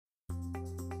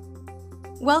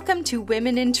Welcome to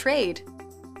Women in Trade,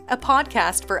 a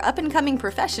podcast for up-and-coming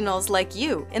professionals like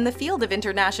you in the field of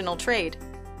international trade.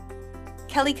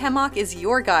 Kelly Kemmock is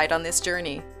your guide on this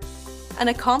journey, an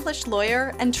accomplished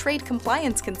lawyer and trade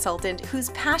compliance consultant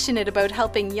who's passionate about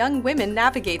helping young women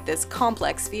navigate this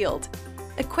complex field,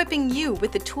 equipping you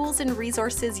with the tools and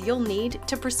resources you'll need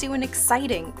to pursue an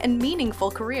exciting and meaningful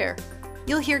career.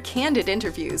 You'll hear candid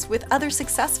interviews with other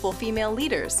successful female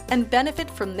leaders and benefit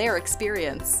from their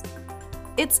experience.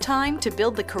 It's time to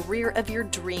build the career of your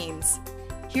dreams.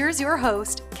 Here's your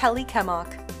host, Kelly Kemmock.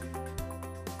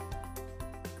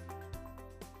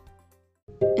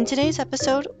 In today's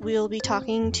episode, we'll be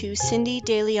talking to Cindy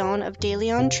DeLeon of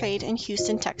DeLeon Trade in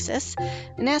Houston, Texas,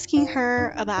 and asking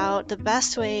her about the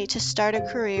best way to start a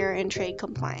career in trade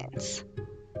compliance.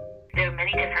 There are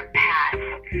many different paths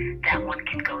that one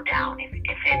can go down.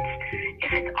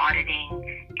 If it's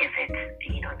auditing, if it's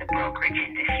in the brokerage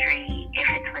industry, if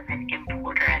it's with an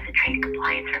importer as a trade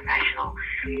compliance professional,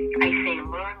 I say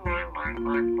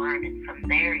learn, and from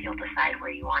there you'll decide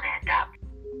where you want to end up.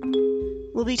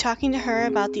 We'll be talking to her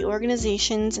about the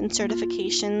organizations and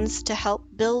certifications to help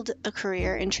build a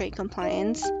career in trade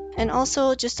compliance, and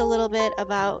also just a little bit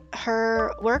about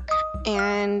her work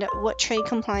and what trade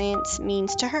compliance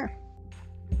means to her.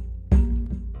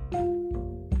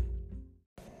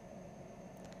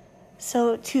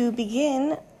 So to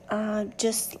begin,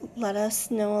 just let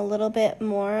us know a little bit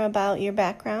more about your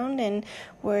background and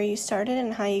where you started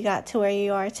and how you got to where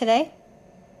you are today.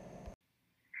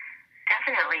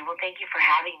 Definitely. Well, thank you for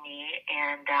having me,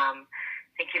 and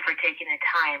thank you for taking the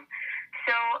time.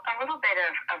 So a little bit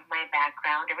of my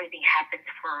background. Everything happens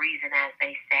for a reason, as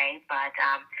they say, but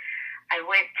I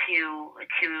went to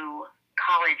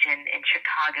college in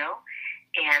Chicago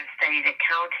and studied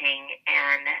accounting,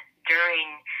 and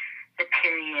during the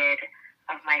period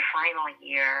of my final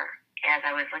year, as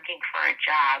I was looking for a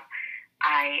job,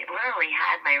 I literally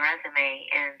had my resume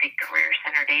in the Career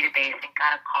Center database and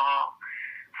got a call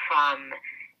from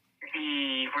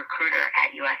the recruiter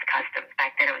at U.S. Customs.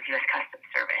 Back then it was U.S. Customs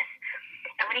Service.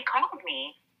 And when he called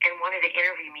me and wanted to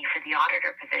interview me for the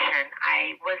auditor position,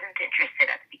 I wasn't interested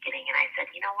at the beginning. And I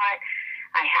said, you know what?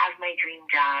 I have my dream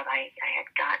job. I had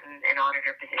gotten an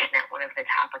auditor position at one of the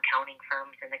top accounting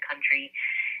firms in the country,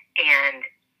 and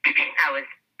I was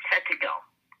set to go.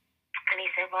 And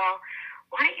he said, well,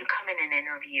 why don't you come in and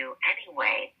interview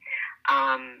anyway?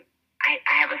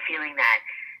 I have a feeling that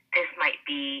this might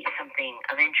be something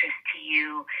of interest to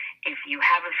you. If you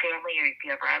have a family, or if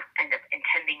you ever end up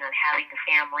intending on having a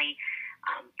family,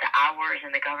 the hours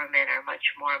in the government are much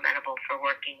more amenable for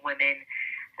working women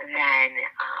than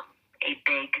a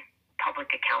big public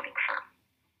accounting firm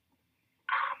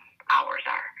hours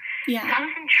are. Yeah. So I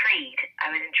was intrigued.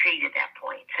 At that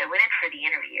point. So I went in for the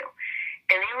interview,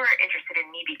 and they were interested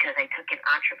in me because I took an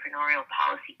entrepreneurial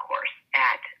policy course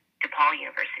at DePaul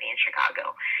University in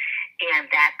Chicago. And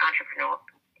that entrepreneurial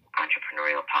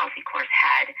policy course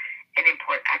had an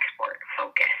import-export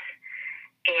focus.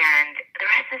 And the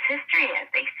rest is history,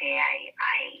 as they say.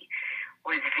 I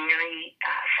was very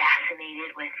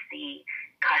fascinated with the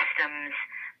customs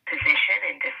position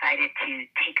and decided to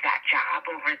take that job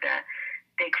over the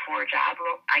Big Four job.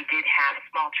 I did have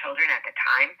small children at the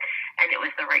time, and it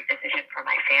was the right decision for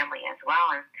my family as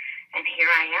well. And here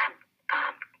I am,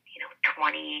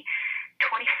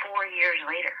 24 years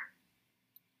later.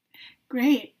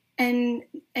 Great.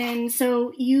 And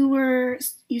so you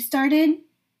started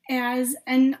as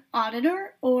an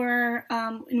auditor, or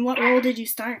in what role did you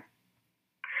start?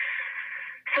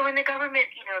 So in the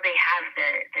government, they have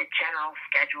the general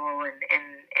schedule and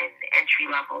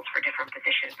entry levels for different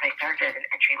positions. I started as an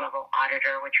entry-level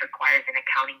auditor, which requires an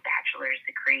accounting bachelor's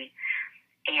degree,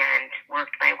 and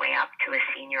worked my way up to a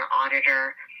senior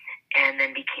auditor, and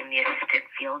then became the assistant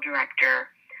field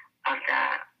director of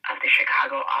the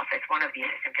Chicago office, one of the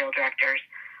assistant field directors.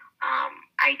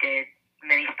 I did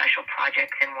many special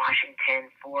projects in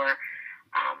Washington for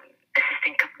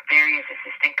various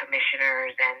assistant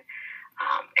commissioners and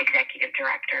executive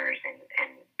directors, and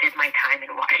did my time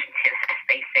in Washington, as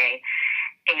they say.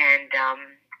 And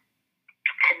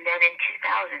then in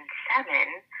 2007,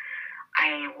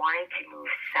 I wanted to move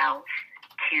south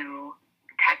to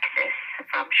Texas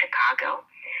from Chicago,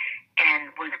 and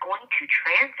was going to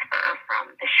transfer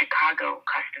from the Chicago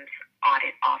Customs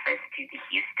Audit Office to the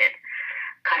Houston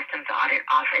Customs Audit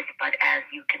Office. But as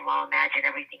you can well imagine,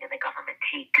 everything in the government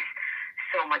takes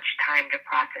so much time to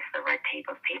process the red tape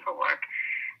of paperwork.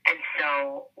 And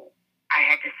so I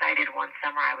had decided one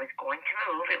summer I was going to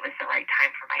move. It was the right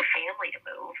time for my family to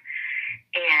move.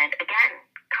 And again,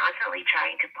 constantly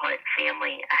trying to put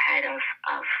family ahead of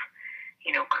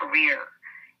career.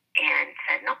 and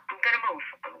said, no, I'm going to move.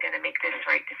 I'm going to make this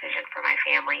right decision for my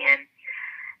family, and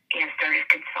started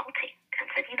consulting and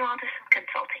said, I'll do some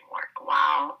consulting work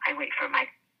while I wait for my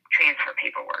transfer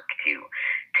paperwork to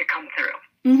come through.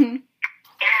 Mm-hmm.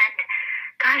 And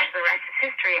gosh, the rest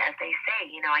is history, as they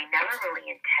say. I never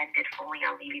really intended fully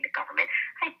on leaving the government.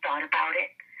 I thought about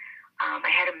it.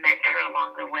 I had a mentor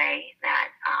along the way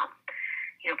that,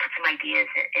 put some ideas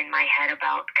in my head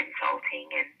about consulting.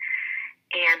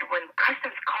 And when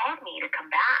Customs called me to come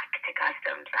back to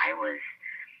Customs,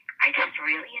 I just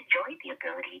really enjoyed the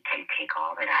ability to take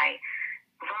all that I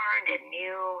learned and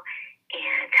knew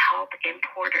and help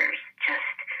importers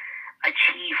just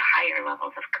achieve higher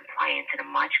levels of compliance in a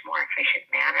much more efficient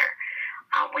manner,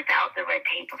 without the red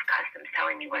tape of Customs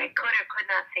telling me what I could or could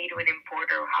not say to an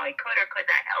importer, or how I could or could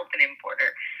not help an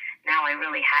importer. Now I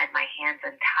really had my hands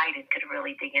untied and could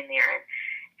really dig in there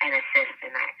and assist,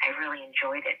 and I really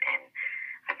enjoyed it, and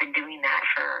I've been doing that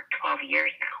for 12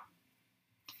 years now.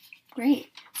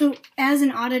 Great. So as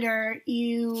an auditor,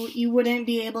 you wouldn't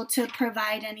be able to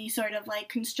provide any sort of like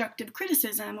constructive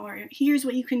criticism or here's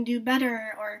what you can do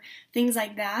better or things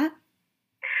like that?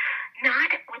 Not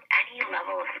with any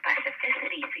level of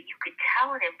specificity. So you could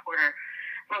tell an importer,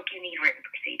 look, you need written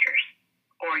procedures,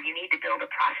 or you need to build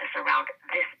a process around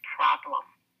this problem.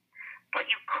 But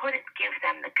you couldn't give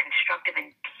them the constructive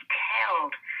and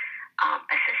detailed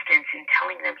assistance in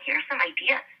telling them, here's some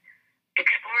ideas.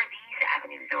 Explore these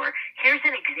avenues, or here's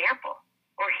an example,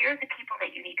 or here are the people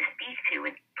that you need to speak to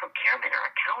in procurement or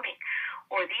accounting,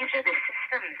 or these are the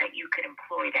systems that you could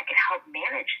employ that could help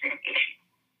manage this issue,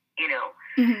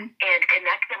 Mm-hmm. and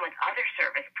connect them with other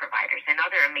service providers and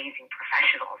other amazing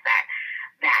professionals that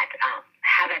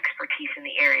have expertise in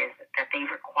the areas that they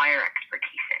require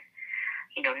expertise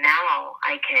in. Now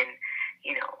I can,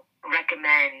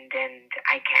 recommend, and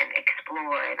I can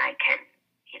explore, and I can,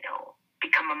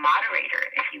 become a moderator,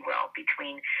 if you will,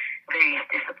 between various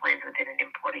disciplines within an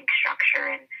importing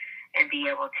structure and be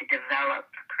able to develop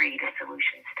creative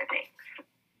solutions to things.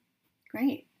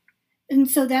 Great. And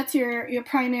so that's your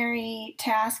primary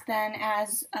task then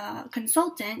as a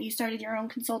consultant. You started your own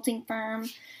consulting firm,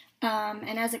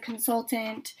 and as a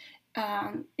consultant,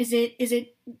 is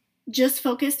it just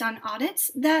focused on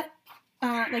audits that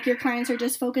like your clients are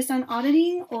just focused on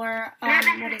auditing, or Not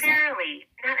what is it?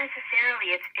 Not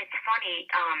necessarily. It's funny.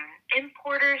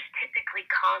 Importers typically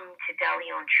come to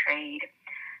DeLeon Trade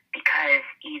because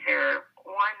either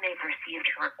one, they've received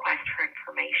a request for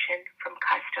information from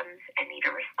Customs and need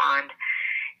to respond,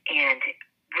 and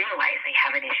realize they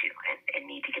have an issue and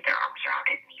need to get their arms around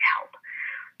it and need help.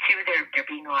 Two, they're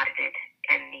being audited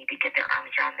and need to get their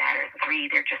arms around that. Or three,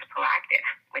 they're just proactive,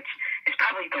 which is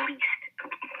probably the least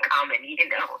common,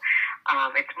 It's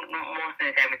most of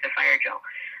the time it's a fire drill.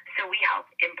 So we help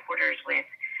importers with,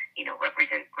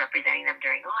 representing them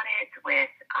during audits, with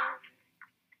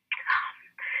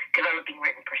developing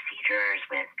written procedures,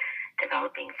 with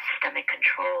developing systemic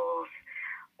controls,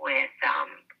 with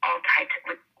all types.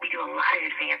 We do a lot of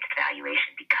advanced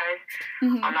evaluation because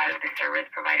Mm-hmm. a lot of the service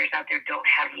providers out there don't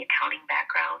have the accounting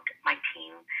background my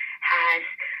team has.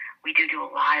 We do a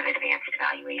lot of advanced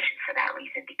evaluation for that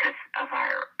reason because of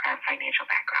our financial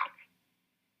backgrounds.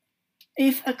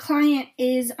 If a client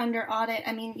is under audit,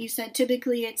 you said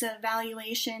typically it's a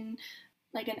valuation,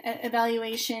 like an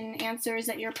evaluation answers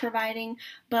that you're providing,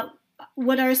 but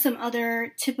what are some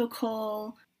other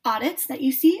typical audits that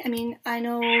you see? I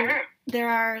know Sure. there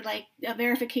are like a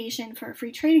verification for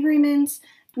free trade agreements.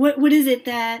 What is it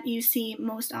that you see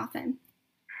most often?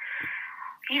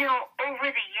 Over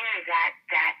the years,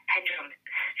 that pendulum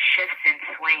shifts and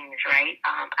swings, right?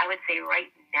 I would say right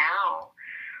now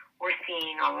we're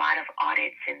seeing a lot of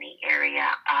audits in the area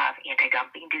of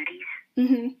anti-dumping duties,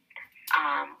 Mm-hmm.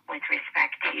 with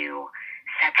respect to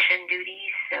section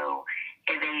duties, so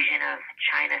evasion of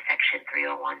China Section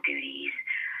 301 duties.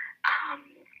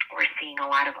 We're seeing a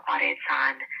lot of audits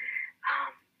on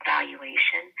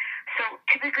valuation. So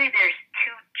typically there's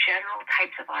two general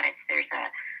types of audits. There's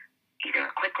either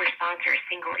a quick response or a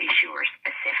single issue or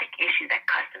specific issue that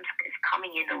Customs is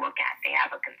coming in to look at. They have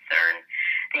a concern,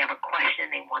 they have a question,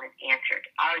 they want it answered.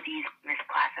 Are these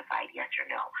misclassified, yes or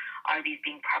no? Are these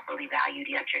being properly valued,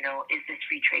 yes or no? Is this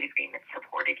free trade agreement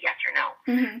supported, yes or no?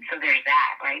 Mm-hmm. So there's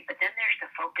that, right? But then there's the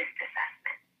focused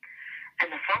assessment. And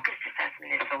the focused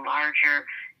assessment is the larger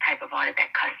type of audit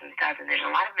that Customs does. And there's a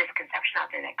lot of misconception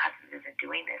out there that Customs isn't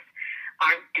doing this,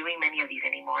 aren't doing many of these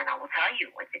anymore. And I will tell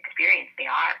you, with experience, they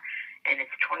are. And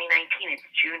it's 2019, it's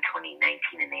June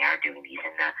 2019, and they are doing these.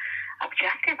 And the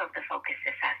objective of the focused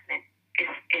assessment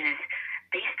is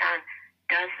based on,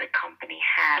 does the company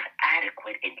have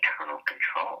adequate internal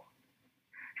control?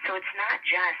 So So it's not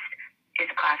just,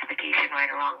 is classification right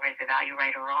or wrong, or is the value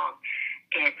right or wrong?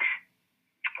 It's,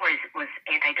 was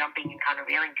anti-dumping and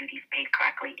countervailing duties paid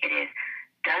correctly? It is,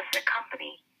 does the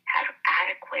company have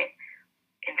adequate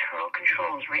internal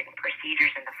controls, written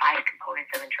procedures, and the 5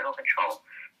 components of internal control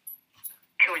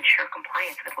to ensure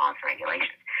compliance with laws and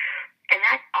regulations? And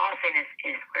that often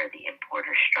is where the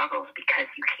importer struggles,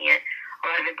 because a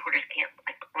lot of importers can't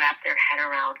wrap their head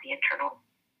around the internal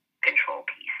control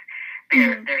piece.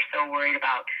 They're so worried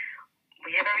about,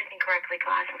 we have everything correctly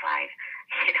classified,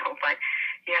 but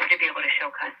you have to be able to show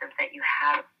customs that you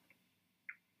have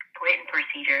written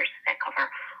procedures that cover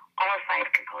all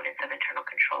 5 components of internal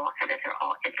control, and that they're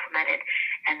all implemented,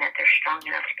 and that they're strong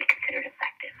enough to be considered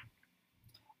effective.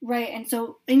 Right, and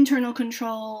so internal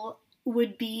control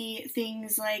would be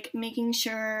things like making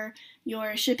sure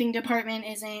your shipping department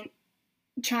isn't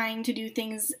trying to do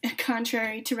things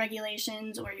contrary to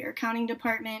regulations, or your accounting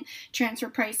department transfer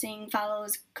pricing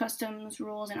follows customs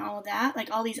rules and all of that,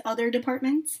 like all these other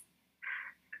departments?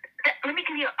 Let me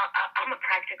give you, I'm a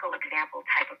practical example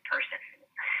type of person.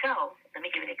 So let me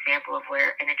give you an example of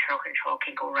where an internal control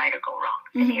can go right or go wrong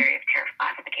in the area of tariff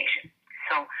classification.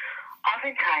 So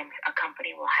oftentimes a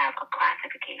company will have a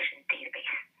classification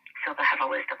database. So they'll have a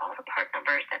list of all the part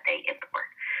numbers that they import,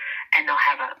 and they'll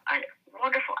have a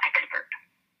wonderful expert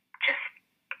just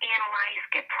analyze,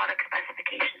 get product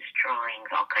specifications, drawings,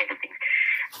 all kinds of things,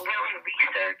 really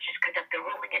research, conduct the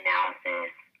ruling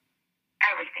analysis,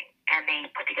 everything. And they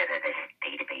put together this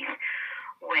database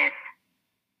with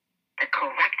the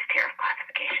correct tariff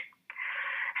classification.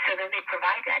 So then they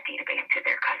provide that database to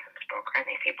their customs broker, and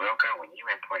they say, broker, when you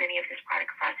import any of this product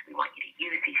for us, we want you to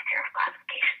use these tariff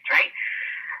classifications, right?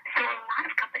 So a lot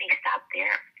of companies stop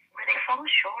there. Where they fall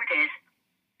short is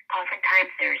oftentimes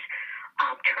there's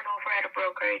turnover at a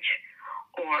brokerage,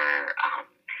 or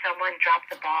someone dropped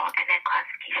the ball and that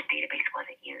classification database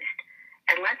wasn't used.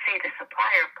 And let's say the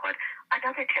supplier put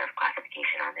another tariff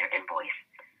classification on their invoice,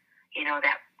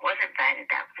 that wasn't vetted,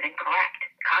 that was incorrect,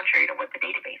 contrary to what the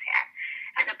database had.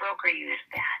 And the broker used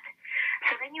that.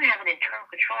 So then you have an internal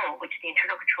control, which the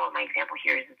internal control in my example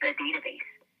here is the database.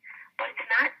 But it's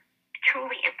not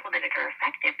truly implemented or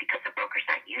effective because the broker's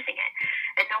not using it.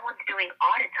 And no one's doing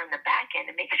audits on the back end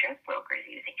to make sure the broker is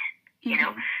using it.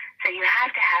 So you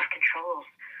have to have controls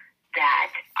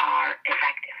that are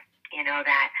effective,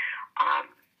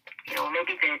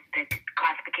 maybe the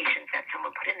classifications that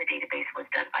someone put in the database was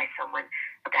done by someone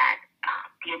that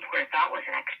the importer thought was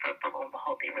an expert, but lo and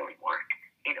behold, they really weren't,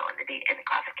 and the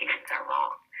classifications are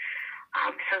wrong.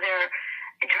 So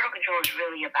internal control is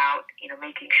really about,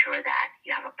 making sure that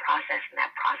you have a process, and that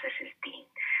process is being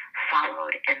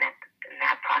followed, and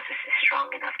that process is strong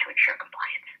enough to ensure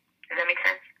compliance. Does that make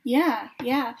sense?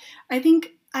 Yeah. I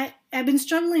think I've been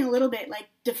struggling a little bit, like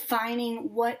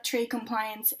defining what trade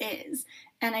compliance is.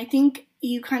 And I think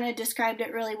you kind of described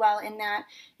it really well in that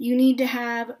you need to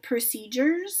have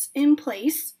procedures in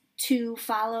place to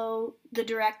follow the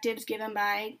directives given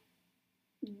by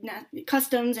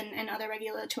customs and other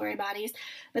regulatory bodies.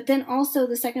 But then also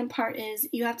the second part is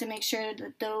you have to make sure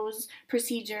that those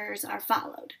procedures are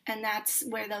followed. And that's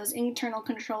where those internal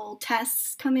control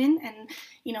tests come in, and,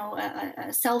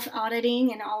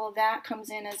 self-auditing and all of that comes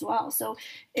in as well. So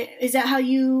is that how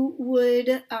you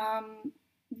would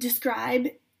describe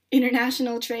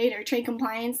international trade or trade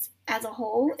compliance as a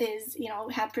whole, is,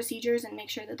 have procedures and make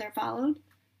sure that they're followed?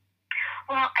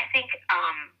 Well, I think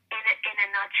in a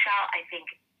nutshell, I think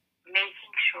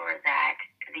making sure that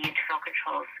the internal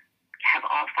controls have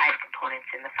all 5 components,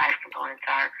 and the 5 components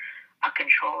are a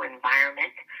control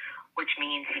environment, which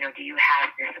means, do you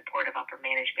have the support of upper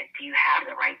management? Do you have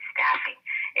the right staffing?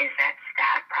 Is that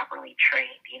staff properly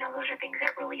trained? Those are things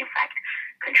that really affect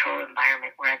control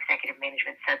environment, where executive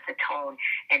management sets the tone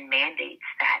and mandates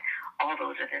that all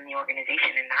those within the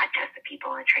organization, and not just the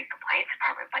people in the trade compliance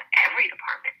department, but every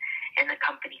department in the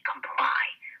company comply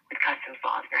with customs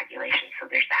laws and regulations. So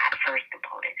there's that first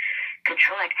component.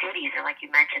 Control activities are, like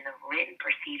you mentioned, the written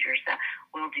procedures that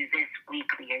we'll do this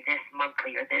weekly or this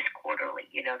monthly or this quarterly,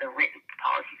 the written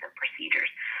policies and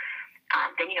procedures.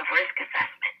 Then you have risk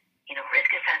assessment.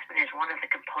 Risk assessment is one of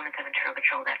the components of internal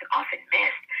control that's often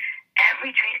missed.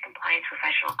 Every trade compliance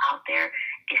professional out there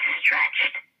is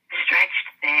stretched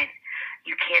thin.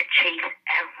 You can't chase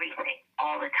everything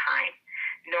all the time.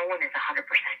 No one is 100%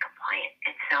 compliant.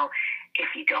 And so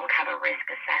if you don't have a risk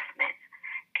assessment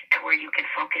to where you can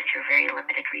focus your very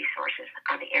limited resources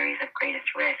on the areas of greatest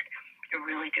risk, you're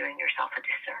really doing yourself a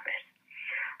disservice.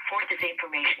 Fourth is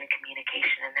information and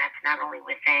communication, and that's not only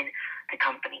within the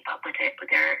company, but with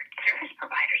their service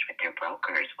providers, with their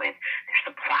brokers, with their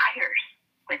suppliers,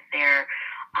 with their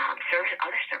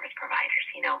other service service providers,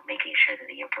 making sure that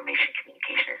the information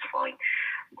communication is flowing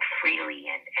freely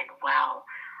and well.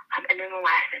 And then the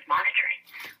last is monitoring.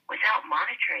 Without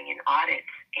monitoring and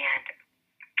audits and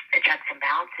the checks and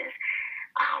balances,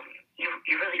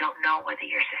 you really don't know whether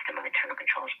your system of internal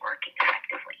control is working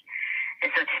effectively.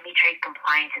 And so to me, trade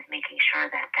compliance is making sure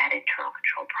that that internal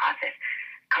control process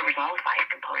covers all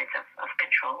 5 components of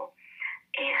control,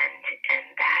 and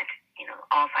that,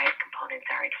 all 5 components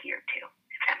are adhered to,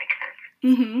 if that makes sense.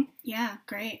 Mm-hmm. Yeah,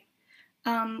 great.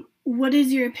 What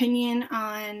is your opinion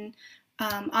on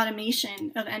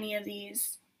automation of any of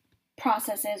these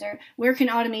processes, or where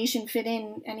can automation fit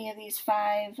in any of these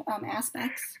 5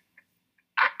 aspects?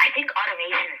 I think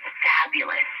automation is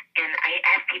fabulous, and I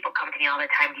have people come to me all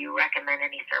the time, do you recommend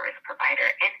any service provider?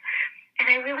 And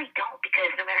I really don't,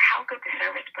 because no matter how good the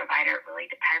service provider, it really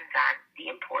depends on the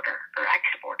importer or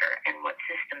exporter and what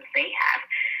systems they have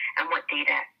and what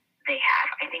data they have.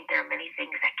 I think there are many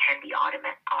things that can be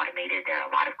automated. There are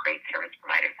a lot of great service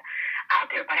providers out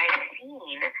there, but I've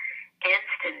seen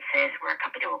instances where a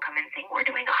company will come in saying, we're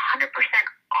doing 100%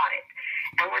 audit,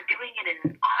 and we're doing it in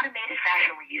an automated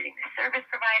fashion. We're using the service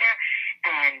provider,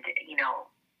 and,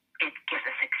 it gives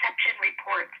us exception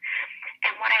reports.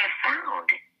 And what I have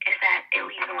found is that it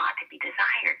leaves a lot to be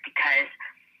desired, because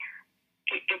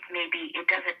it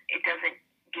doesn't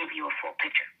give you a full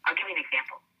picture. I'll give you an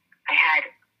example. I had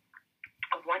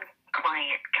one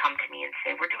client come to me and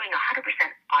say, we're doing 100%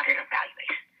 audit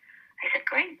evaluation. I said,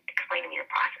 great, explain to me the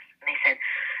process. And they said,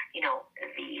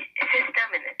 the system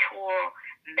and the tool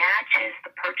matches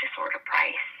the purchase order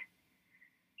price,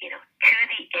 to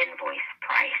the invoice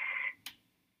price,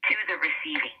 to the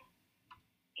receiving,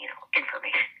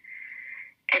 information.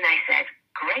 And I said,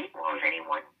 great, well, is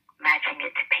anyone matching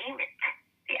it to payment,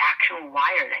 the actual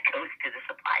wire that goes to the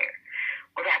supplier?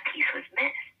 Well, that piece was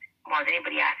missed. Was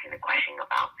anybody asking the question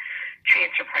about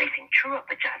transfer pricing true-up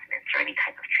adjustments or any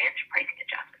type of transfer pricing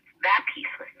adjustments? That piece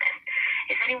was missed.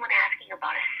 Is anyone asking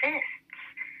about assists?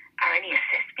 Are any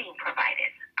assists being provided?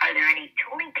 Are there any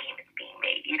tooling payments being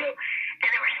made? And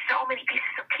there were so many pieces.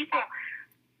 So people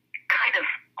kind of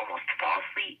almost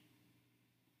falsely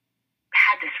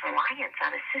had this reliance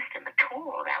on a system, a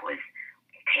tool that was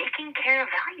taking care of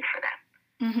value for them,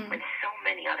 when so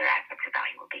many other aspects of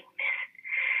value were being missed.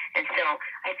 And so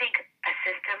I think a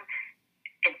system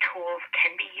and tools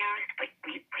can be used, but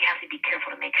we have to be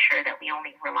careful to make sure that we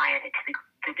only rely on it to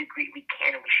the degree we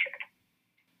can and we should.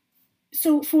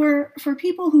 So for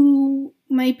people who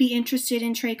might be interested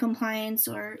in trade compliance,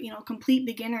 or complete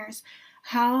beginners,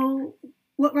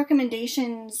 what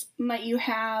recommendations might you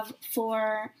have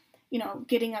for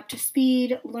getting up to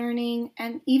speed, learning,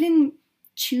 and even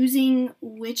choosing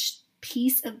which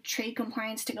piece of trade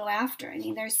compliance to go after? I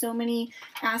mean, there's so many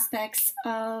aspects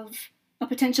of a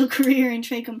potential career in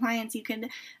trade compliance. You could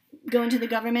go into the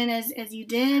government as you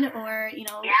did, or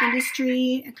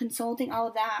industry and consulting, all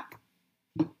of that.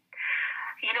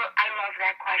 I love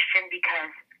that question,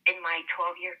 because in my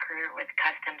 12-year career with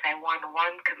Customs, I won 1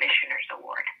 commissioner's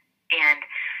award, and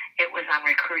it was on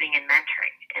recruiting and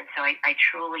mentoring. And so I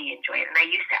truly enjoy it. And I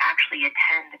used to actually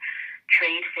attend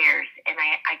trade fairs, and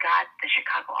I got the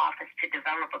Chicago office to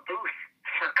develop a booth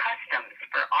for Customs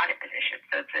for audit positions.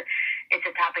 So it's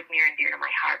a topic near and dear to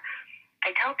my heart.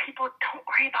 I tell people, don't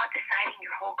worry about deciding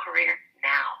your whole career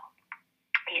now.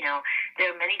 There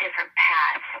are many different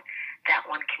paths that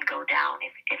one can go down.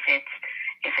 If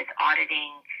it's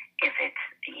auditing, if it's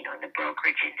in the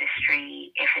brokerage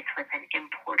industry, if it's with an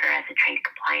importer as a trade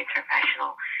compliance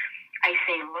professional, I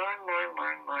say learn,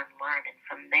 and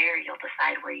from there you'll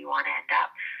decide where you want to end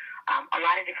up. A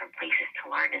lot of different places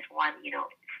to learn is one.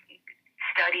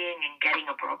 Studying and getting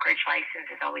a brokerage license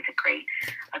is always a great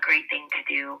thing to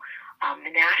do.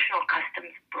 The National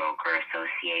Customs Brokers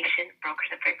and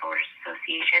Freight Forwarders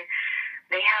Association,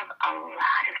 they have a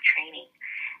lot of training.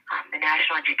 The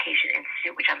National Education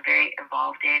Institute, which I'm very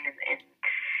involved in, and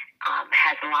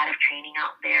has a lot of training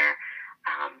out there.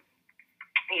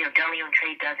 Delio and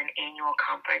Trade does an annual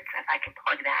conference, if I can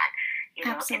plug that.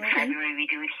 Absolutely. In February we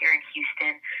do it here in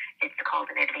Houston. It's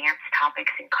called an Advanced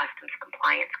Topics in Customs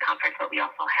Compliance Conference, but we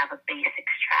also have a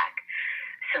basics track.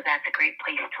 So that's a great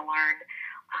place to learn.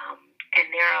 And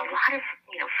there are a lot of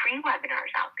free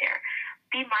webinars out there.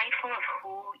 Be mindful of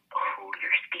who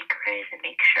your speaker is, and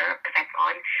make sure, because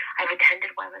I've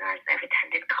attended webinars and I've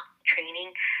attended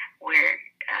training where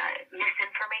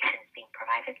misinformation is being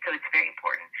provided. So it's very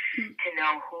important to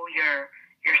know who your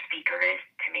speaker is,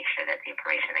 to make sure that the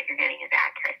information that you're getting is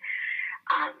accurate.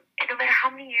 And no matter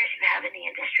how many years you have in the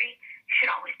industry, you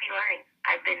should always be learning.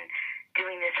 I've been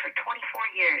doing this for 24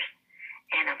 years,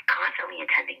 and I'm constantly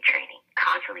attending training,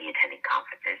 constantly attending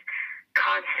conferences,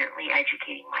 constantly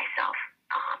educating myself.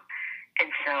 And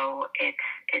so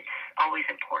it's always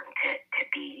important to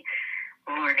be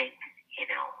learning,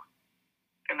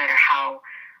 no matter how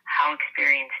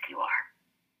experienced you are.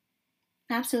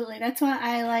 Absolutely. That's why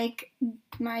I like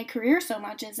my career so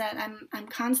much, is that I'm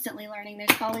constantly learning.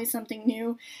 There's always something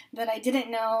new that I didn't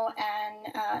know,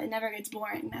 and it never gets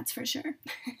boring, that's for sure.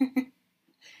 Definitely.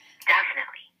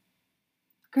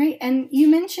 Great. And you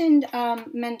mentioned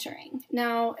mentoring.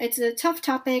 Now, it's a tough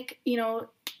topic,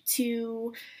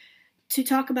 to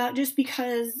talk about, just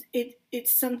because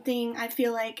it's something I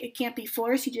feel like it can't be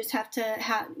forced. You just have to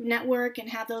network and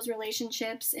have those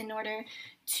relationships in order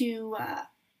to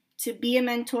be a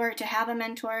mentor, to have a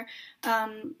mentor.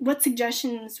 What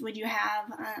suggestions would you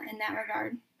have in that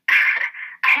regard?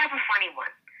 I have a funny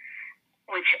one,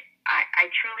 which I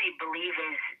truly believe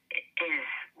is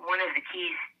one of the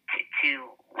keys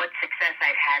to what success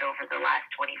I've had over the last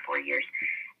 24 years,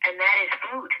 and that is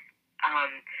food.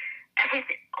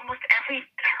 Almost every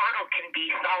hurdle can be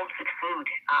solved with food.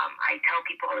 I tell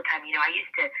people all the time, I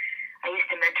used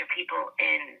to mentor people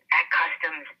at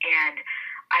Customs, and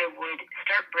I would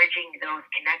start bridging those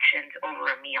connections over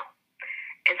a meal.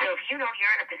 And so if you're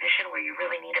in a position where you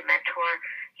really need a mentor,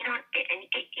 and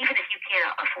even if you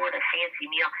can't afford a fancy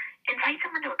meal, invite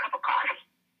someone to a cup of coffee.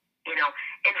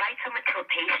 Invite someone to a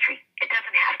pastry. It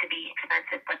doesn't have to be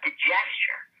expensive, but the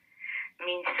gesture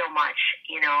means so much,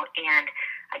 and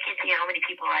I can't tell you how many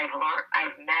people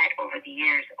I've met over the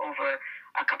years over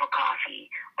a cup of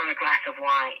coffee or a glass of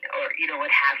wine or,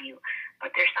 what have you.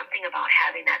 But there's something about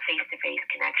having that face-to-face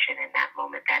connection in that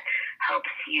moment that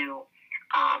helps you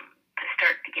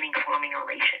start forming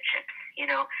relationships,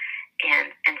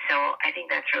 and so I think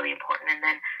that's really important. And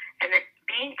then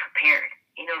being prepared.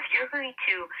 If you're going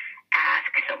to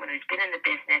ask someone who's been in the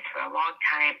business for a long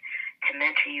time to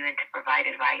mentor you and to provide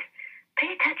advice, pay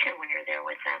attention when you're there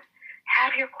with them.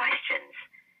 Have your questions.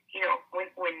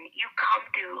 When you come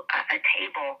to a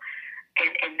table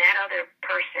and that other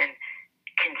person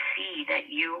can see that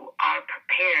you are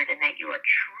prepared and that you are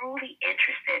truly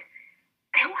interested,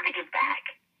 they want to give back.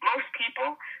 Most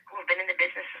people who have been in the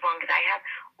business as long as I have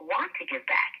want to give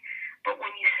back. But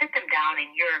when you sit them down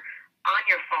and you're on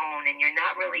your phone and you're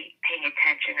not really paying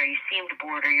attention, or you seemed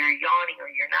bored, or you're yawning,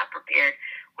 or you're not prepared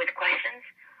with questions,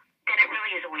 then it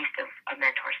really is a waste of a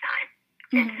mentor's time.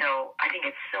 Mm-hmm. And so I think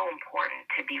it's so important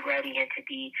to be ready and to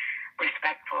be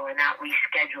respectful and not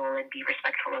reschedule, and be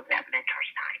respectful of that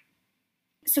mentor's time.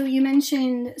 So you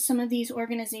mentioned some of these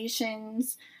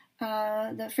organizations,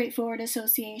 the Freight Forward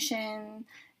Association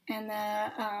and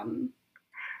the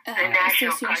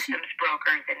National Customs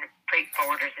Brokers and Freight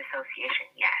Forwarders Association,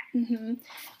 yes. Mm-hmm.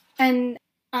 And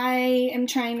I am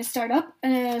trying to start up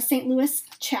a St. Louis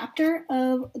chapter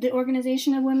of the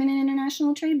Organization of Women in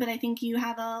International Trade, but I think you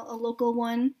have a local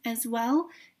one as well.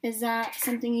 Is that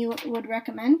something you would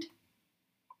recommend?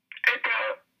 The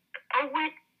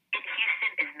OWIT in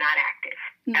Houston is not active,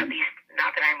 at least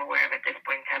not that I'm aware of at this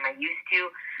point in time. I used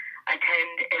to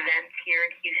attend events here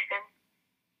in Houston,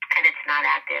 and it's not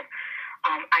active.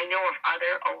 I know of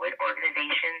other OWIT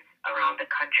organizations around the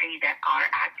country that are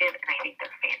active, and I think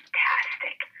they're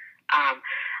fantastic.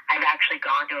 I've actually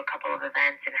gone to a couple of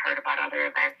events and heard about other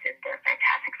events, and they're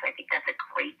fantastic. So I think that's a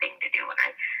great thing to do, and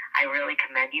I really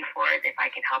commend you for it. If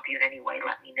I can help you in any way,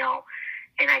 let me know,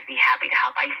 and I'd be happy to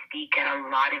help. I speak at a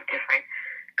lot of different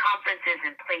conferences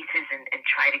and places and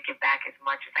try to give back as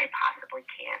much as I possibly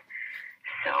can.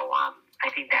 So I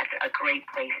think that's a great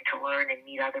place to learn and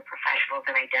meet other professionals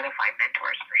and identify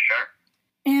mentors for sure.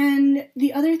 And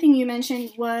the other thing you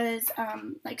mentioned was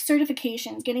like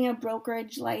certifications, getting a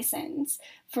brokerage license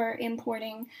for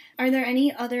importing. Are there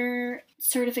any other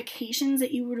certifications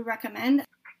that you would recommend?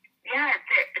 Yeah,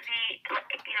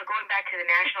 going back to the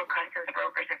National Customs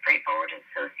Brokers and Freight Forwarders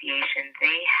Association,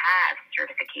 they have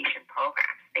certification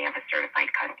programs. They have a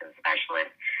certified customs specialist.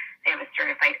 They have a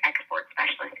certified export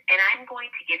specialist. And I'm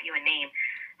going to give you a name,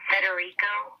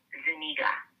 Federico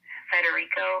Zuniga.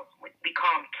 Federico, we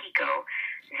call him Kiko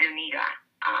Zuniga.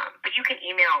 But you can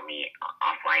email me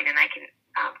offline and I can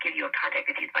give you a contact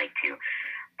if you'd like to.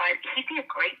 But he'd be a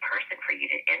great person for you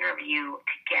to interview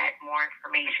to get more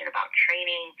information about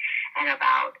training and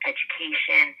about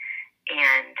education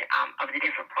and of the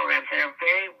different programs that are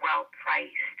very well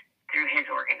priced through his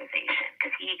organization,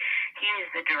 because he is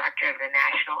the director of the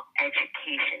National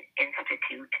Education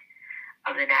Institute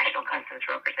of the National Customs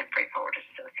Brokers and Freight Forwarders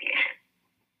Association.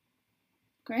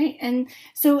 Great. And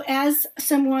so as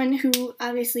someone who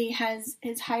obviously has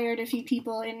hired a few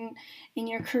people in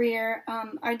your career,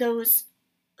 are those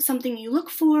something you look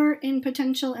for in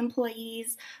potential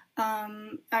employees?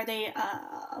 Are they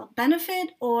a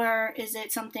benefit, or is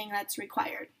it something that's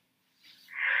required?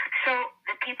 So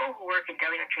the people who work in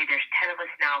deli and trade, there's 10 of us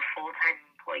now full-time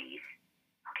employees,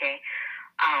 okay?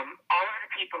 All of the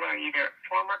people are either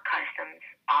former customs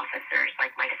officers,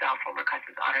 like myself, former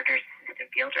customs auditors,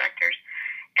 assistant field directors,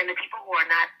 and the people who are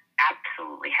not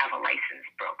absolutely have a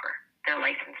licensed broker. They're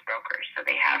licensed brokers, so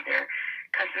they have their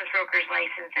customs broker's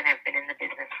license and have been in the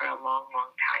business for a long,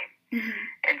 long time. Mm-hmm.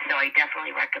 And so I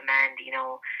definitely recommend,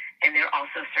 and they're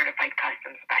also certified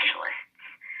customs specialists.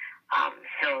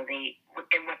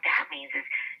 And what that means is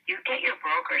you get your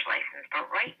broker's license, but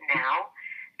right now,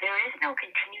 there is no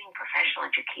continuing professional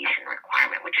education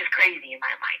requirement, which is crazy in my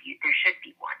mind. There should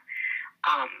be one.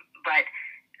 But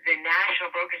the National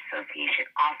Brokers Association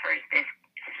offers this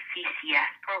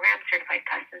CCS program, Certified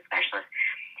Customs Specialist,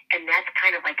 and that's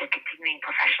kind of like a continuing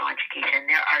professional education.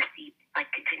 There are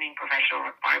continuing professional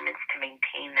requirements to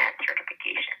maintain that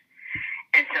certification.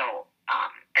 And so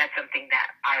that's something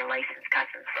that our licensed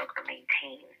customs broker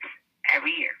maintains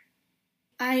every year.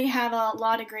 I have a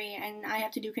law degree and I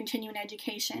have to do continuing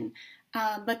education,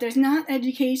 but there's not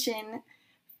education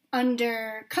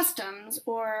under customs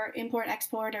or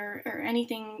import-export or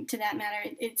anything to that matter.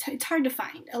 It's hard to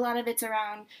find. A lot of it's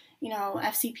around,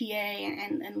 FCPA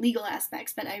and legal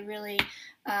aspects, but I'm really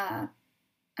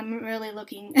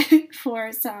looking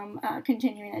for some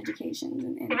continuing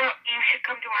education. Well, you should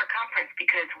come to our conference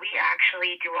because we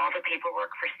actually do all the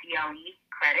paperwork for CLE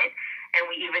credit, and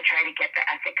we even try to get the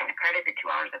ethics credit, the 2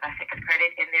 hours of ethics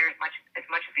credit in there as much as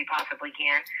we possibly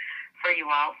can for you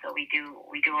all. So we do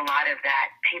a lot of that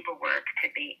paperwork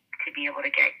to be able to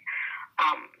get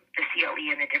the CLE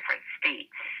in the different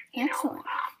states. Excellent.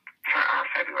 For our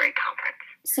February conference.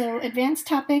 So advanced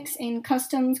topics in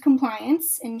customs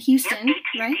compliance in Houston, yep,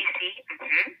 right?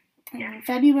 Mm-hmm. In yes.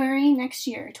 February next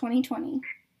year, 2020. In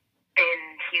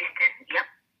Houston, yep.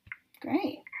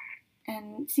 Great.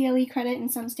 And CLE credit in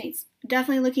some states.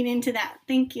 Definitely looking into that.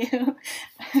 Thank you.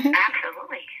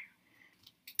 Absolutely.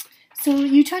 So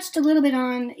you touched a little bit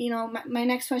on, my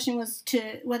next question was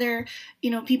to whether,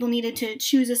 people needed to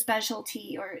choose a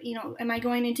specialty or, am I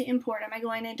going into import? Am I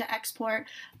going into export?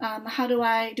 How do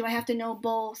I have to know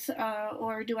both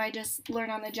or do I just learn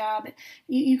on the job?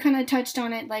 You kind of touched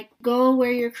on it, like go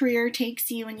where your career takes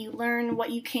you and you learn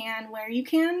what you can, where you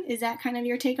can. Is that kind of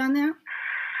your take on that?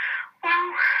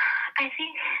 Well, I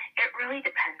think it really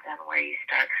depends on where you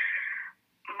start.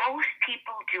 Most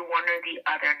people do one or the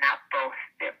other, not both.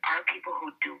 There are people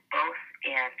who do both,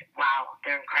 and wow,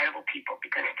 they're incredible people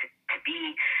because to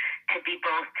be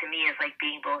both to me is like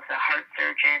being both a heart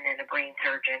surgeon and a brain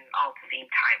surgeon all at the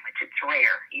same time, which it's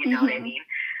rare. You know what I mean?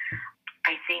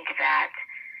 I think that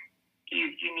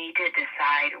you need to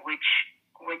decide which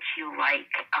you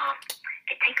like.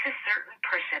 It takes a certain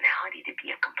personality to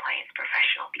be a compliance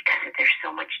professional because there's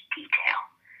so much detail.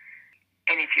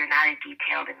 And if you're not a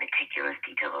detailed and meticulous,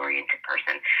 detail-oriented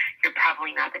person, you're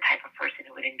probably not the type of person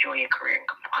who would enjoy a career in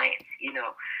compliance,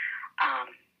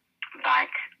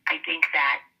 But I think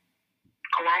that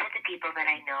a lot of the people that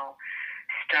I know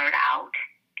start out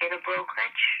in a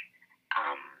brokerage,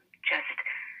 just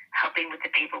helping with the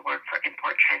paperwork for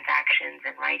import transactions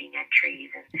and writing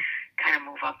entries and kind of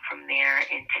move up from there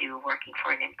into working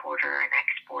for an importer, an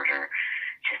exporter,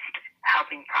 just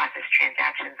helping process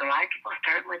transactions. A lot of people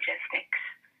start in logistics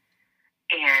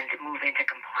and move into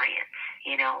compliance,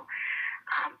 and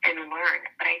learn.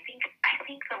 But I think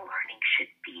the learning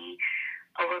should be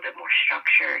a little bit more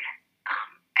structured.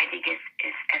 I think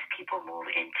as people move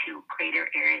into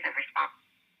greater areas of responsibility,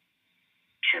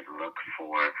 should look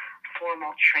for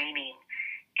formal training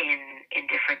in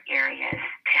different areas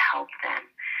to help them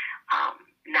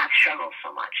not struggle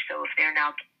so much. So if they're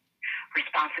now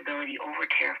responsibility over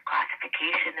tariff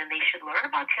classification, then they should learn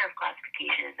about tariff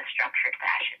classification in a structured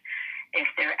fashion. If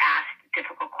they're asked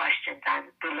difficult questions on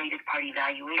related party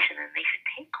valuation, then they should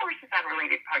take courses on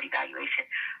related party valuation,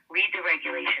 read the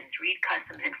regulations, read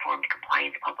customs-informed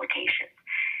compliance publications,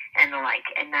 and the like,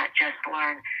 and not just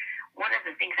learn. One of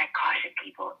the things I caution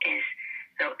people is,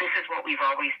 so this is what we've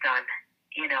always done,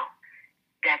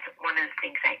 that's one of the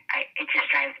things it just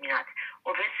drives me nuts.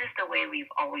 Well, this is the way we've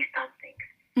always done things.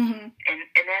 Mm-hmm.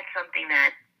 And that's something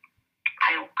that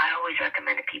I always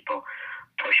recommend to people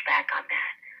push back on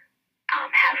that.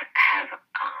 Have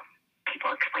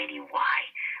people explain to you why.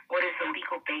 What is the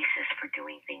legal basis for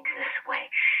doing things this way?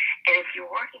 And if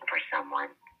you're working for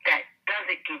someone that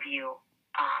doesn't give you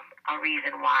a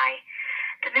reason why,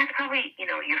 then that's probably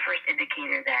your first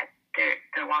indicator that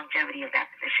the longevity of that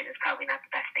position is probably not the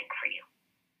best thing for you.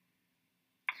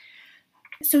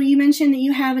 So you mentioned that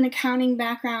you have an accounting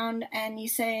background, and you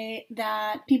say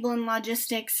that people in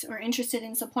logistics or interested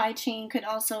in supply chain could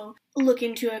also look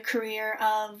into a career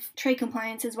of trade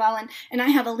compliance as well. And I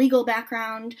have a legal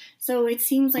background, so it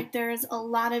seems like there's a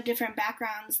lot of different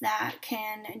backgrounds that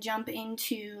can jump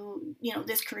into,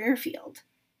 this career field.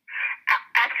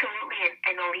 Absolutely,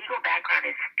 and the legal background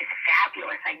is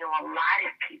fabulous. I know a lot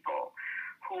of people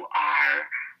who are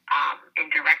in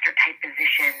director type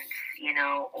positions,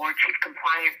 or chief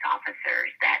compliance officers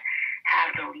that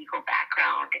have the legal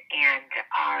background and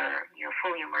are,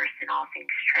 fully immersed in all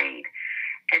things trade.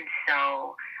 And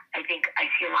so I think I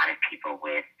see a lot of people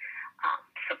with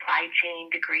supply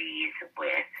chain degrees,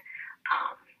 with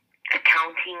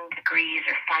accounting degrees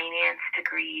or finance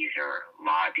degrees or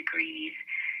law degrees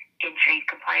in trade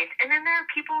compliance. And then there are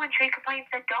people in trade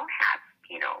compliance that don't have,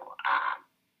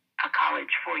 a college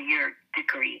 4-year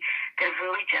degree that have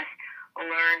really just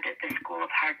learned at the school of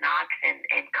hard knocks and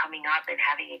coming up and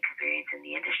having experience in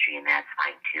the industry, and that's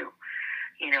fine too.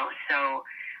 So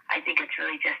I think it's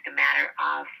really just a matter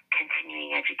of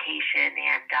continuing education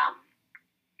and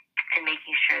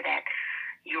making sure that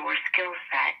your skill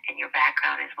set and your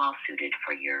background is well suited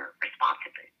for your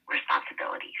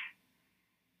responsibilities.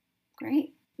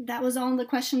 Great. That was all the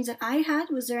questions that I had.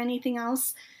 Was there anything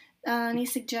else, any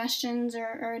suggestions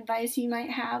or advice you might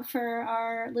have for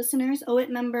our listeners, OIT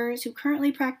members who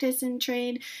currently practice in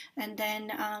trade, and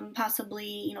then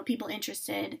possibly, people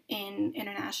interested in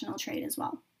international trade as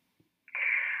well?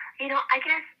 I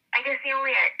guess the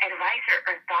only advice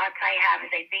or thoughts I have is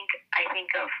I think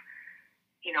of,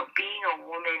 being a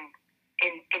woman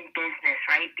in business,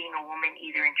 right? Being a woman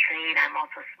either in trade. I'm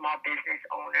also a small business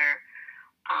owner.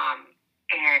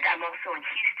 And I'm also in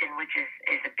Houston, which is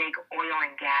a big oil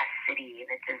and gas city,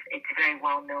 and it's very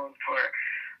well known for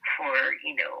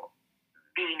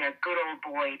being a good old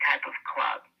boy type of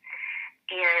club.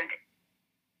 And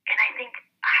I think,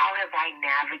 how have I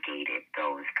navigated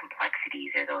those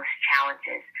complexities or those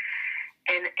challenges?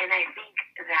 And I think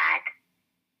that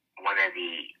one of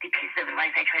the pieces of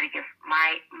advice I try to give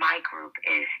my group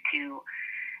is to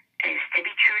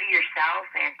be true to yourself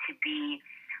and to be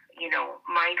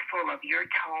mindful of your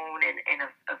tone and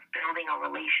of building a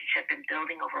relationship and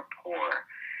building a rapport,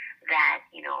 that,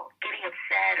 getting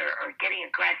upset or getting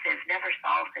aggressive never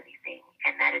solves anything,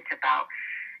 and that it's about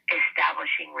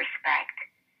establishing respect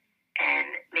and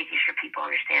making sure people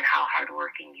understand how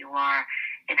hardworking you are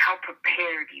and how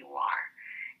prepared you are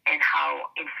and how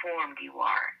informed you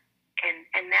are.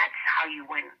 And that's how you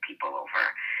win people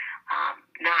over,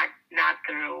 not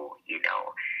through,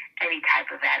 any type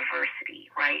of adversity,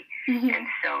 right? Mm-hmm. And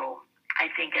so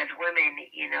I think as women,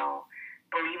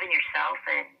 believe in yourself,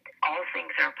 and all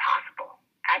things are possible.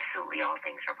 Absolutely all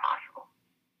things are possible.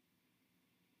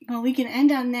 Well, we can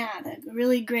end on that. A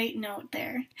really great note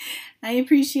there. I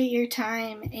appreciate your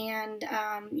time and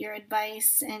your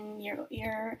advice and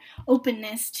your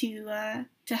openness to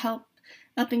help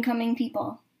up-and-coming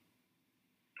people.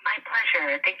 My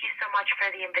pleasure. Thank you so much for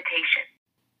the invitation.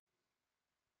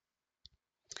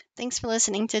 Thanks for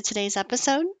listening to today's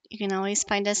episode. You can always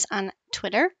find us on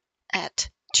Twitter at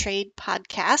Trade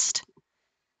Podcast.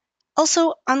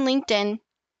 Also on LinkedIn,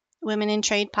 Women in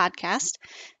Trade Podcast.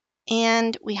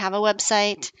 And we have a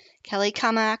website,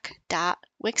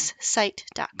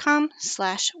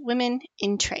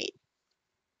 kellykamak.wixsite.com/womenintrade.